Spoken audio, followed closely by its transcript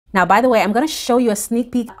Now, by the way, I'm going to show you a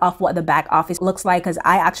sneak peek of what the back office looks like because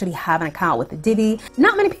I actually have an account with Divvy.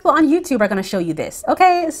 Not many people on YouTube are going to show you this.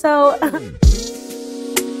 Okay, so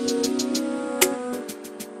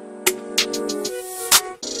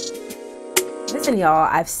listen, y'all,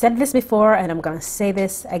 I've said this before and I'm going to say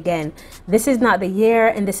this again. This is not the year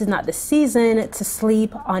and this is not the season to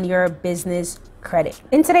sleep on your business credit.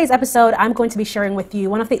 In today's episode, I'm going to be sharing with you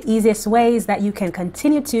one of the easiest ways that you can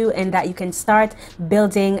continue to and that you can start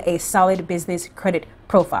building a solid business credit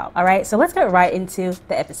profile. All right, so let's get right into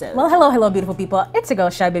the episode. Well, hello, beautiful people. It's your girl,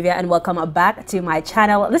 Shybivia, and welcome back to my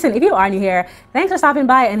channel. Listen, if you are new here, thanks for stopping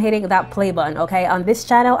by and hitting that play button, okay? On this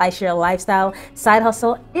channel, I share lifestyle, side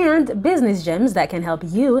hustle, and business gems that can help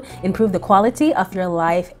you improve the quality of your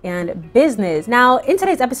life and business. Now, in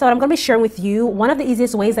today's episode, I'm going to be sharing with you one of the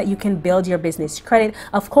easiest ways that you can build your business credit.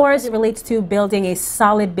 Of course, it relates to building a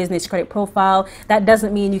solid business credit profile. That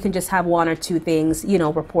doesn't mean you can just have one or two things,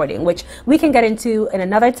 reporting, which we can get into in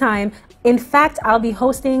another time. In fact, I'll be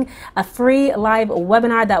hosting a free live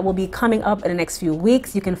webinar that will be coming up in the next few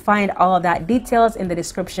weeks. You can find all of that details in the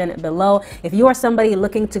description below. If you are somebody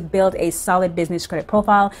looking to build a solid business credit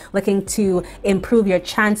profile, looking to improve your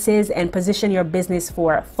chances and position your business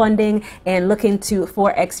for funding, and looking to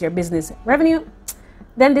 4x your business revenue,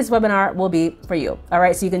 then this webinar will be for you. All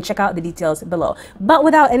right, so you can check out the details below. But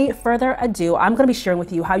without any further ado, I'm going to be sharing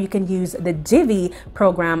with you how you can use the Divvy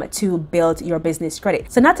program to build your business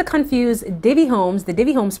credit. So not to confuse Divvy Homes, the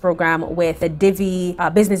Divvy Homes program with the Divvy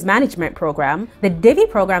Business Management program. The Divvy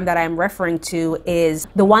program that I'm referring to is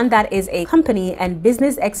the one that is a company and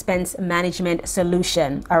business expense management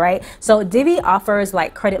solution. All right, so Divvy offers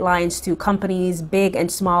like credit lines to companies, big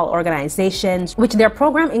and small organizations, which their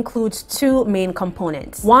program includes two main components.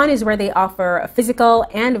 One is where they offer physical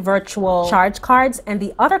and virtual charge cards, and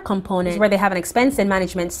the other component is where they have an expense and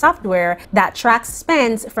management software that tracks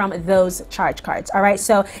spends from those charge cards. All right,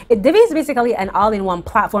 so Divvy is basically an all-in-one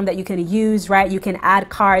platform that you can use, right? You can add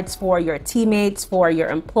cards for your teammates, for your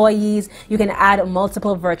employees. You can add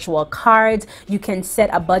multiple virtual cards. You can set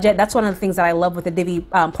a budget. That's one of the things that I love with the Divvy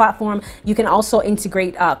platform. You can also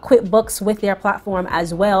integrate QuickBooks with their platform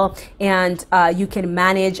as well, and you can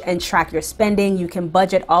manage and track your spending. You can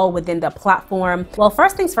budget all within the platform. Well,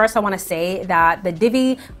 first things first, I want to say that the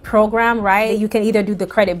Divvy program, right, you can either do the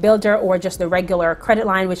credit builder or just the regular credit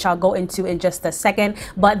line, which I'll go into in just a second.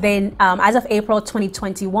 But then as of April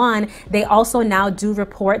 2021, they also now do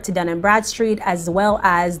report to Dun & Bradstreet as well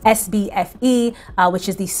as SBFE, which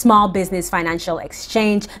is the Small Business Financial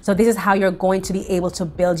Exchange. So this is how you're going to be able to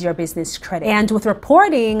build your business credit. And with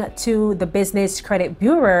reporting to the business credit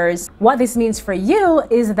bureaus, what this means for you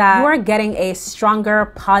is that you are getting a stronger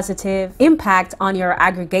positive impact on your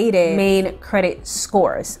aggregated main credit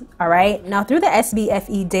scores. All right. Now, through the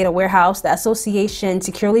SBFE data warehouse, the association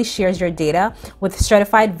securely shares your data with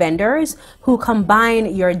certified vendors who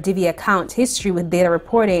combine your Divvy account history with data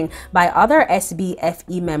reporting by other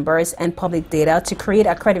SBFE members and public data to create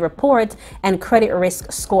a credit report and credit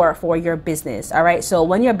risk score for your business. All right. So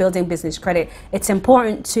when you're building business credit, it's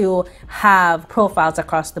important to have profiles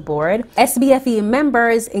across the board. SBFE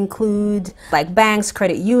members include like banks,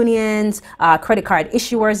 credit unions, credit card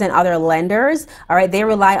issuers, and other lenders. All right, they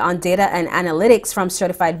rely on data and analytics from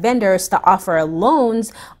certified vendors to offer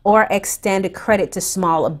loans or extend credit to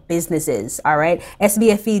small businesses. All right,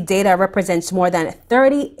 SBFE data represents more than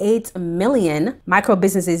 38 million micro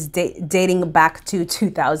businesses dating back to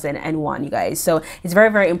 2001, you guys. So it's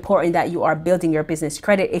very, very important that you are building your business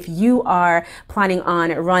credit if you are planning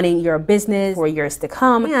on running your business for years to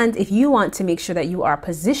come, and if you want to make sure that you are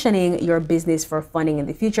positioning your business for funding in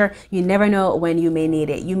the future. You never know when you may need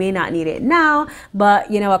it. You may not need it now, but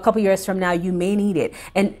a couple years from now, you may need it.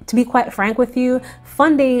 And to be quite frank with you,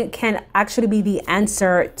 funding can actually be the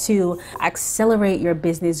answer to accelerate your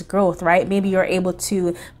business growth, right? Maybe you're able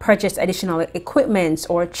to purchase additional equipment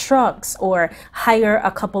or trucks or hire a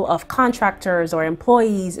couple of contractors or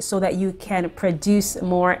employees so that you can produce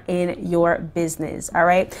more in your business. All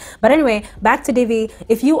right. But anyway, back to Divvy.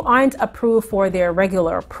 If you aren't approved for their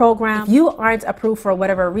regular program, if you aren't approved for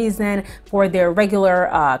whatever reason for their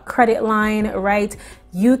regular credit line, right,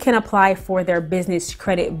 you can apply for their business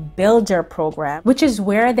credit builder program, which is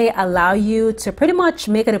where they allow you to pretty much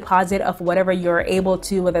make a deposit of whatever you're able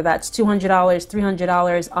to, whether that's $200,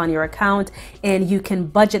 $300 on your account, and you can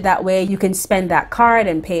budget that way. You can spend that card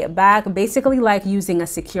and pay it back, basically like using a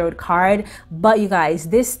secured card. But you guys,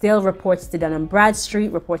 this still reports to Dun &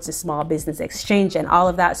 Bradstreet, reports to Small Business Exchange and all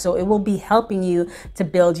of that. So it will be helping you to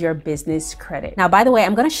build your business credit. Now, by the way,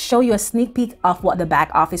 I'm going to show you a sneak peek of what the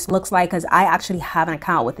back office looks like because I actually have an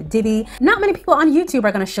account with Divvy. Not many people on YouTube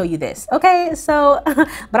are going to show you this. Okay, so,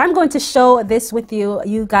 but I'm going to show this with you.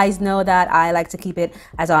 You guys know that I like to keep it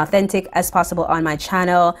as authentic as possible on my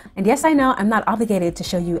channel. And yes, I know I'm not obligated to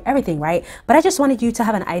show you everything, right? But I just wanted you to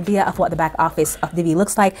have an idea of what the back office of Divvy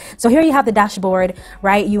looks like. So here you have the dashboard,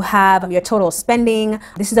 right? You have your total spending.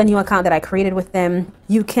 This is a new account that I created with them.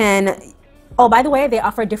 You can, oh, by the way, they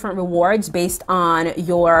offer different rewards based on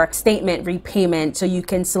your statement repayment. So you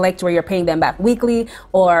can select where you're paying them back weekly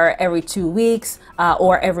or every 2 weeks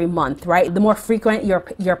or every month, right? The more frequent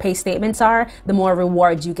your pay statements are, the more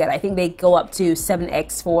rewards you get. I think they go up to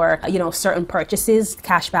 7x for, you know, certain purchases,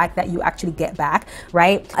 cash back that you actually get back,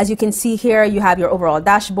 right? As you can see here, you have your overall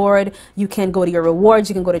dashboard. You can go to your rewards.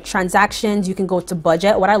 You can go to transactions. You can go to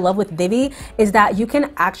budget. What I love with Divvy is that you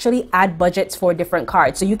can actually add budgets for different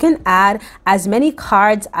cards. So you can add as many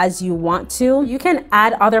cards as you want to. You can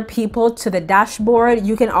add other people to the dashboard.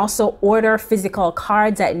 You can also order physical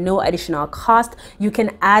cards at no additional cost. You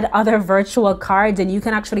can add other virtual cards, and you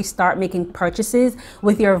can actually start making purchases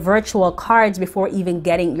with your virtual cards before even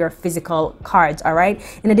getting your physical cards. All right.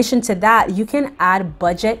 In addition to that, you can add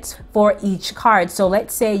budgets for each card. So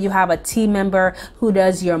let's say you have a team member who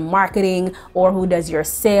does your marketing or who does your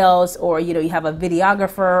sales, or, you know, you have a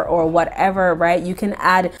videographer or whatever, right? You can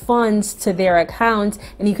add funds to their account,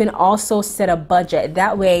 and you can also set a budget.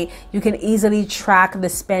 That way you can easily track the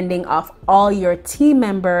spending of all your team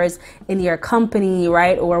members in your company,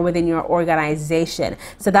 right? Or within your organization.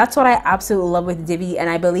 So that's what I absolutely love with Divvy. And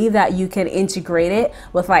I believe that you can integrate it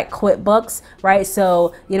with like QuickBooks, right?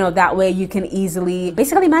 So, you know, that way you can easily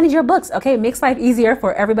basically manage your books. Okay. Makes life easier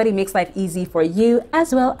for everybody, makes life easy for you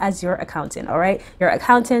as well as your accountant. All right. Your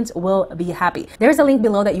accountant will be happy. There's a link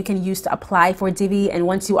below that you can use to apply for Divvy. And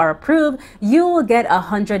once you are approved, you will get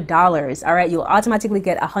 $100. All right. You'll automatically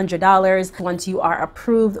get $100 once you are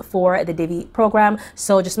approved for the Divvy program.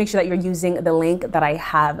 So just make sure that you're using the link that I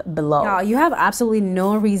have below. Now, you have absolutely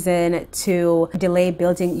no reason to delay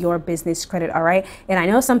building your business credit. All right. And I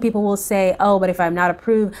know some people will say, oh, but if I'm not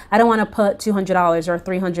approved, I don't want to put $200 or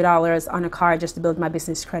 $300 on a card just to build my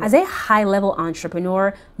business credit. As a high level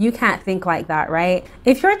entrepreneur, you can't think like that, right?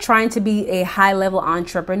 If you're trying to be a high level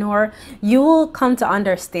entrepreneur, you will come to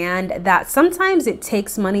understand that sometimes it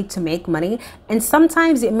takes money to make money, and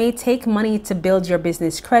sometimes it may take money to build your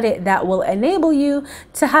business credit that will enable you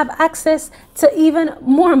to have access to even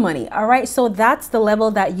more money. All right. So that's the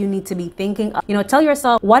level that you need to be thinking of. You know, tell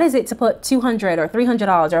yourself, what is it to put $200 or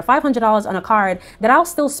 $300 or $500 on a card that I'll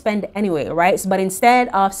still spend anyway, right? But instead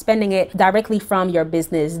of spending it directly from your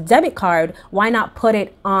business debit card, why not put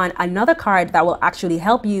it on another card that will actually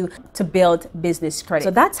help you to build business credit?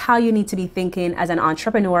 So that's how you need to be thinking as an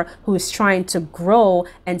entrepreneur who is trying to grow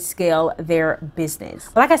and scale their business.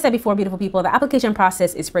 But like I said before, beautiful people, the application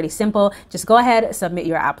process is pretty simple. Just go ahead, submit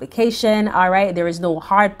your application. All right. There is no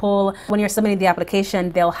hard pull. When you're submitting the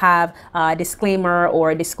application, they'll have a disclaimer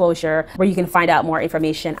or a disclosure where you can find out more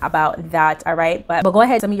information about that. All right. But go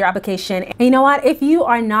ahead, submit your application. And you know what? If you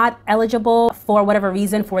are not eligible for whatever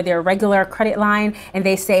reason for their regular credit line, and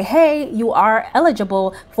they say, hey, you are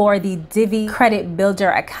eligible for the Divvy Credit Builder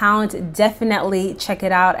account, definitely check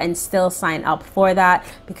it out and still sign up for that,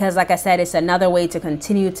 because like I said, it's another way to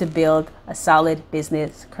continue to build a solid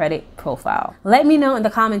business credit profile. Let me know in the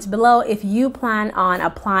comments below if you plan on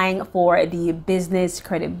applying for the Business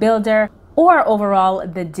Credit Builder or overall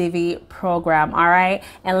the Divvy program. All right.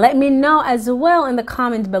 And let me know as well in the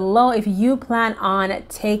comments below if you plan on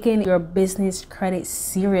taking your business credit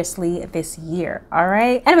seriously this year. All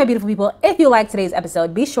right. Anyway, beautiful people, if you like today's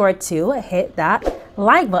episode, be sure to hit that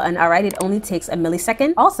like button. All right. It only takes a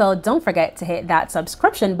millisecond. Also, don't forget to hit that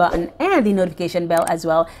subscription button and the notification bell as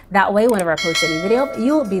well. That way, whenever I post any video,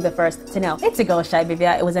 you'll be the first to know. It's your girl, Shy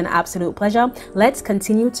Vivia. It was an absolute pleasure. Let's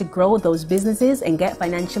continue to grow those businesses and get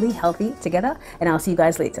financially healthy together. And I'll see you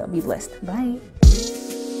guys later. Be blessed. Bye.